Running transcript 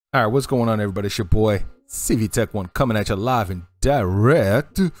All right, what's going on, everybody? It's your boy CV Tech One coming at you live and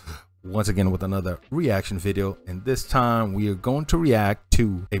direct once again with another reaction video, and this time we are going to react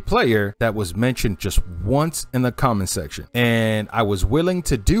to a player that was mentioned just once in the comment section, and I was willing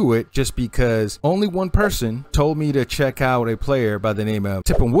to do it just because only one person told me to check out a player by the name of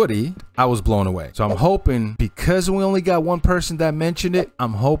Tippin Woody. I was blown away, so I'm hoping, because we only got one person that mentioned it,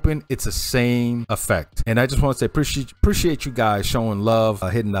 I'm hoping it's the same effect. And I just want to say appreciate you guys showing love,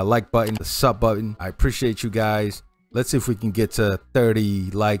 hitting that like button, the sub button. I appreciate you guys. Let's see if we can get to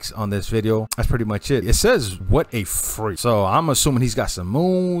 30 likes on this video. That's pretty much it. It says, what a freak. So I'm assuming he's got some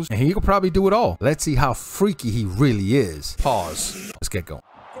moves and he could probably do it all. Let's see how freaky he really is. Pause. Let's get going.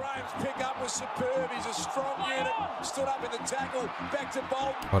 Graham's pick-up was superb. He's a strong unit. Stood up in the tackle. Back to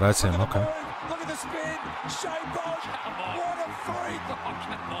Bolton. Oh, that's him. Okay. Look at the spin. Shai Bolton. What a freak.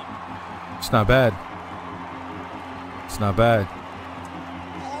 It's not bad. It's not bad.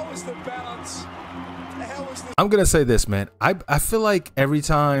 How was the balance? I'm gonna say this, man. I feel like every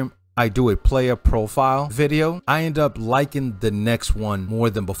time I do a player profile video, I end up liking the next one more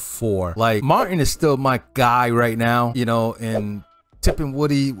than before. Like, Martin is still my guy right now, you know, and Tippin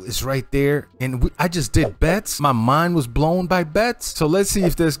Woody is right there. And I just did bets. My mind was blown by bets. So let's see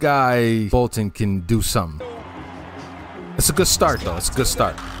if this guy Bolton can do something. It's a good start, though. It's a good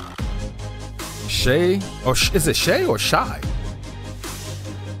start. Shai, or is it Shai or Shai?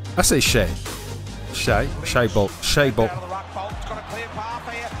 I say Shai. Shai Bolton.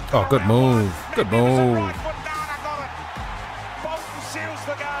 Oh, good move. Good move.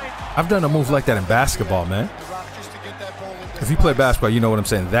 I've done a move like that in basketball, man. If you play basketball, you know what I'm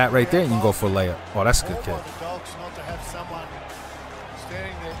saying. That right there, and you can go for a layup. Oh, that's a good kick.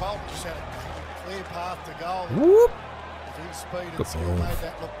 Whoop. Good move.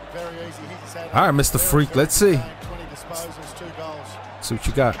 All right, Mr. Freak. Let's see. See what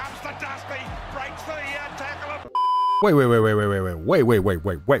you got. Wait.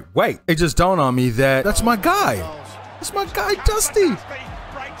 It just dawned on me that that's my guy. That's my guy, Dusty.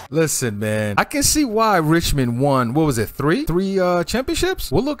 Listen, man, I can see why Richmond won, what was it, three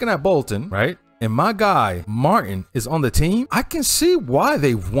championships? We're looking at Bolton, right? And my guy, Martin, is on the team. I can see why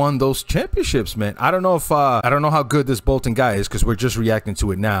they've won those championships, man. I don't know if, I don't know how good this Bolton guy is because we're just reacting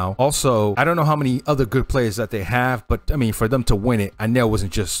to it now. Also, I don't know how many other good players that they have, but I mean, for them to win it, I know it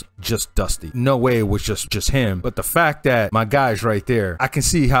wasn't just Dusty. No way it was just him. But the fact that my guy's right there, I can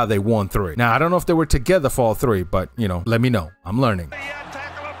see how they won three. Now, I don't know if they were together for all three, but, you know, let me know. I'm learning.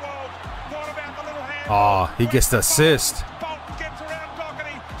 Oh, he gets the assist.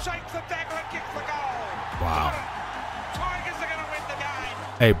 Wow.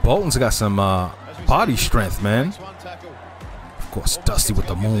 Hey, Bolton's got some body strength, man. Of course, Dusty with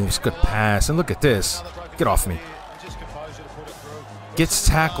the moves. Good pass. And look at this. Get off me. Gets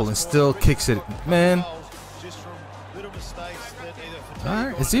tackled and still kicks it. Man. All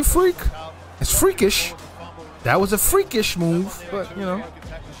right. Is he a freak? It's freakish. That was a freakish move, but, you know.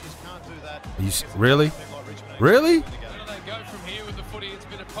 Really? Really?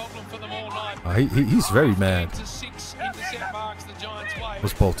 He's very mad.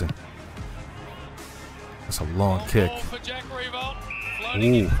 What's Bolton? That's a long kick.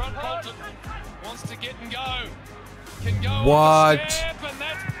 Ooh. What?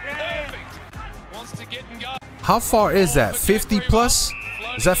 How far is that? 50 plus?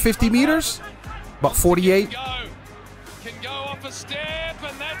 Is that 50 meters? About 48?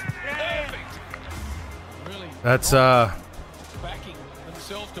 That's backing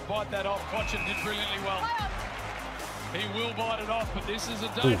themselves to bite that off. Cochin did brilliantly well. He will bite it off, but this is a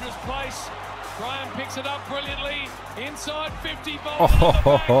dangerous place. Graham picks it up brilliantly. Inside 50 balls. The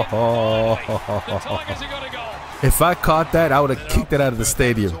Tigers have got a goal. If I caught that, I would have kicked it out of the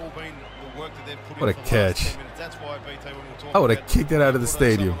stadium. What a catch. I would have kicked it out of the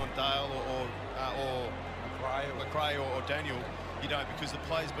stadium. Because the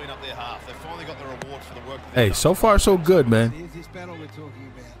play's been up their half. They've finally got the reward for the work. Hey, so far so good, man. Here's this battle we're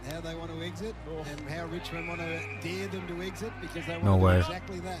talking about. How they want to exit and how Richmond want to dare them to exit because they want to do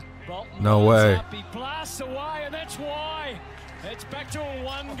exactly that. No way. He blasts away, and that's why. It's back to a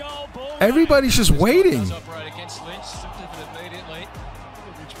one-goal ball. Everybody's just waiting.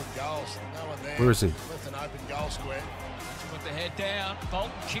 Where is he? Put the head down.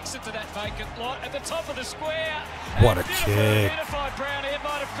 Bolton kicks it to that vacant lot at the top of the square. What a kick.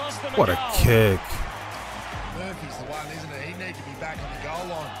 What a kick. Murphy's the one, isn't it? He needs to be back on the goal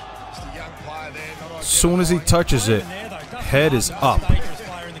line. Just a young player there. As soon as he touches it, head is up.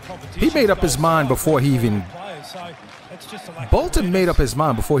 He made up his mind before he even... Bolton made up his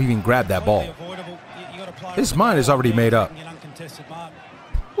mind before he even grabbed that ball. His mind is already made up.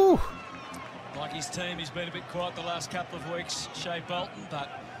 Whew. Like his team, he's been a bit quiet the last couple of weeks, Shai Bolton, but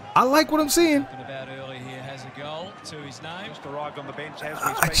I like what I'm seeing. about early here has a goal to his name. Just arrived on the bench as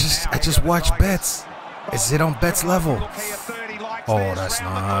I just watched Betts. Is it on Betts level? Oh, that's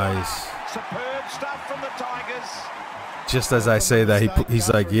nice. Superb stuff from the Tigers. Just as I say that, he's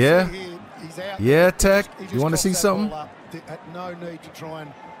like, yeah, Tech. You want to see something? No need to try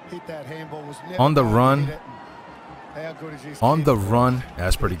and hit that handball. On the run. How good is this? On the run.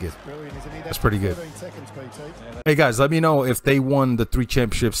 That's pretty good. That's pretty good. Hey guys, let me know if they won the 3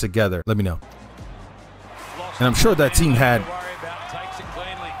 championships together. Let me know. And I'm sure that team had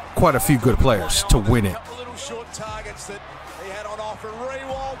quite a few good players to win it. Little short targets that he had on offer.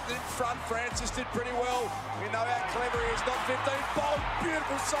 Rewald in front. Francis did pretty well. We know how clever he is. Not 15. Bolt.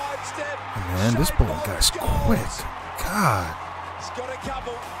 Beautiful sidestep. Man, this ball guy's quick. God. He's got a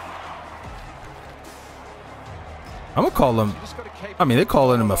couple. I'm gonna call him. I mean, they're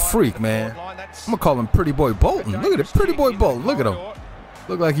calling him a freak, man. I'm gonna call him Pretty Boy Bolton. Look at it, Pretty Boy Bolton. Look at him.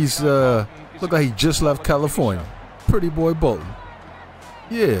 Look like he's look like he just left California. Pretty Boy Bolton.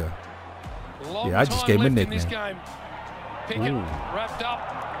 Yeah. Yeah, I just gave him a nickname. Pickett wrapped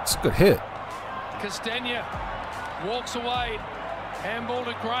up. It's a good hit. Castagna walks away. Handball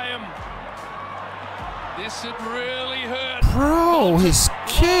to Graham. This would really hurt. Bro, his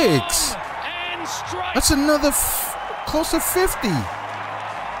kicks. And straight. That's another close to 50.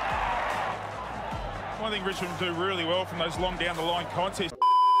 One thing Richmond do really well from those long down the line contests.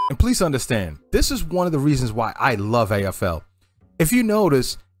 And please understand, this is one of the reasons why I love AFL. If you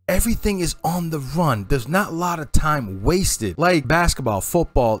notice, everything is on the run. There's not a lot of time wasted. Like basketball,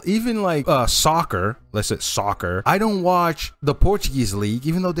 football, even like soccer. Let's say soccer. I don't watch the Portuguese league,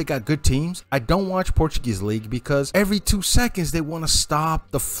 even though they got good teams. I don't watch Portuguese league because every 2 seconds they want to stop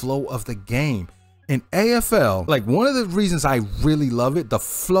the flow of the game. In AFL, like one of the reasons I really love it, the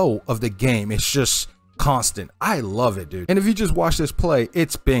flow of the game, it's just constant. I love it, dude. And if you just watch this play,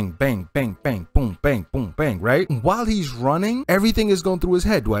 it's bang, bang, bang, bang, boom, bang, boom, bang, right? And while he's running, everything is going through his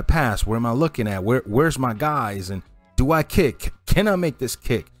head. Do I pass? Where am I looking at? Where's my guys? And do I kick? Can I make this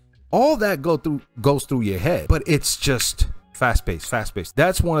kick? All that goes through your head, but it's just fast paced, fast paced.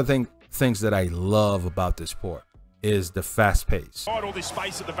 That's one of the things that I love about this sport. Is the fast pace. All this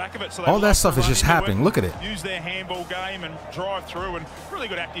space at the back of it, so all that stuff is just happening. Look at it. Use their handball game and drive through, and really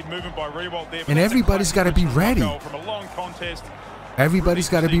good active movement by Rewald there. And everybody's got to be ready. From a long contest. Everybody's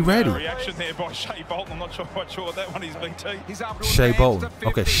got to be ready. Reaction there by Shai Bolton. I'm not quite sure what that one is, BT. Shai Bolton.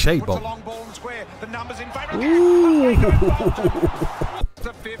 Okay, Shai Bolton. The numbers in favor. Ooh.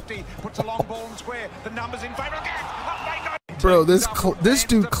 To 50, puts a long ball and square. The numbers in favor. Bro, this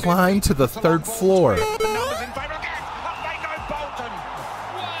dude climbed to the 3rd floor.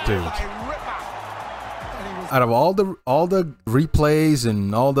 Dude. Out of all the replays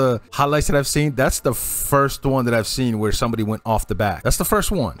and all the highlights that I've seen, that's the first one that I've seen where somebody went off the back. That's the first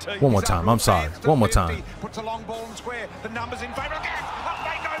one. One more time. I'm sorry. One more time. Puts a long ball and square. The numbers in favor. Up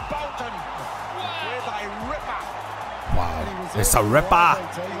they go, Bolton. With a ripper. Wow. It's a ripper.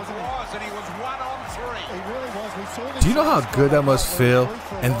 And he was 1 on 3. Do you know how good that must feel?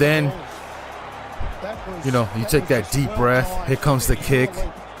 And then, you know, you take that deep breath. Here comes the kick.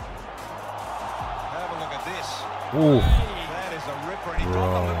 Ooh. That is a ripper. And he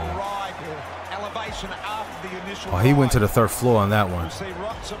got a little ride elevation after the initial. Oh, he went to the 3rd floor on that one. We'll see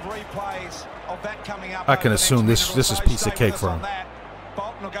lots of replays of that coming up. I can assume this is piece of cake for him.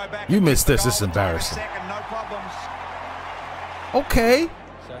 You missed this. This is embarrassing. Okay.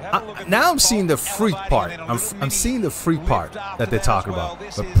 Now I'm seeing the freak part. I'm seeing the freak part that they're talking about.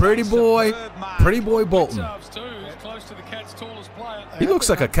 But Pretty Boy Bolton. He looks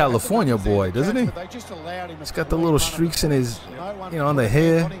like a California boy, doesn't he? He's got the little streaks in his, you know, on the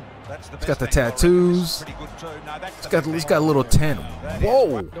hair. He's got the tattoos. He's got a little tan.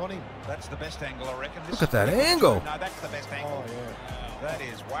 Whoa! Look at that angle. That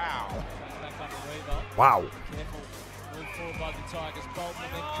is wow. Wow.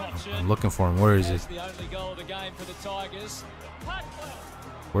 I'm looking for him. Where is he?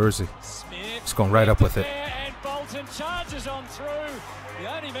 Where is he? He's going right up with it.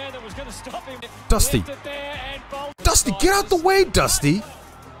 Dusty. Dusty, get out the way, Dusty.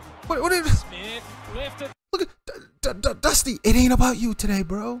 What is? Look at Dusty. It ain't about you today,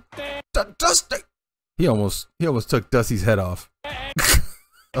 bro. Dusty. He almost took Dusty's head off.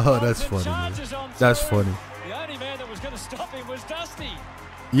 Oh, that's funny. Man. That's funny. The only man that was going to stop him was Dusty.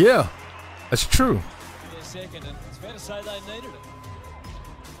 Yeah, that's true. Second, and it's fair to say they needed it.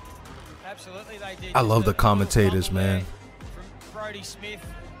 Absolutely, they did. I love the commentators, man. From Brody Smith,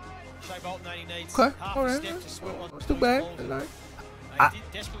 Shai Bolton only needs okay, half all a right. step to swim on It's too bad.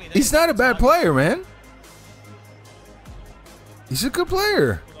 He's not a bad player, man. He's a good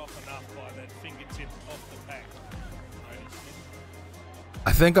player.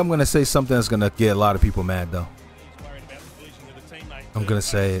 I think I'm going to say something that's going to get a lot of people mad, though. I'm going to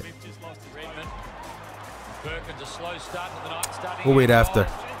say it. We'll wait after.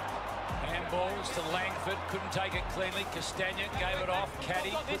 Handballs to Langford, couldn't take it cleanly. Castagna gave it off.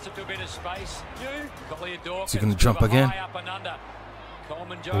 Caddy puts it to a bit of space. Is he going to jump again?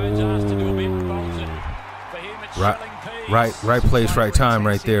 Right place, right time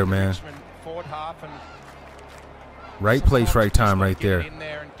right there, man. Right place, right time right there.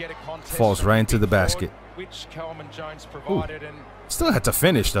 Falls right into the basket. Ooh. Still had to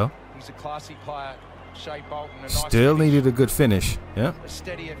finish, though. He's a classy player. Shai Bolton, a nice Still finish. needed a good finish. Yeah. A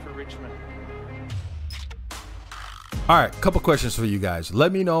steadier for Richmond. All right, couple questions for you guys.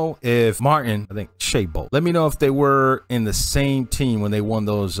 Let me know if Martin, I think Shai Bolton, let me know if they were in the same team when they won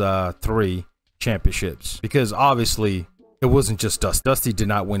those 3 championships, because obviously it wasn't just Dusty. Dusty did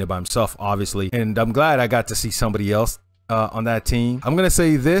not win it by himself, obviously, and I'm glad I got to see somebody else on that team. I'm gonna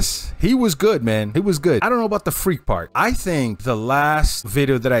say this: he was good, man. He was good. I don't know about the freak part. I think the last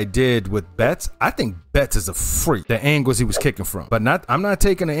video that I did with Betts, I think Betts is a freak. The angles he was kicking from, but I'm not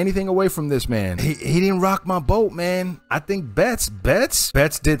taking anything away from this man. He didn't rock my boat, man. I think Betts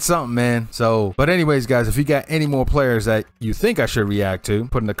did something, man. So, but anyways, guys, if you got any more players that you think I should react to,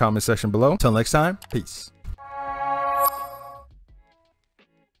 put in the comment section below. Till next time, peace.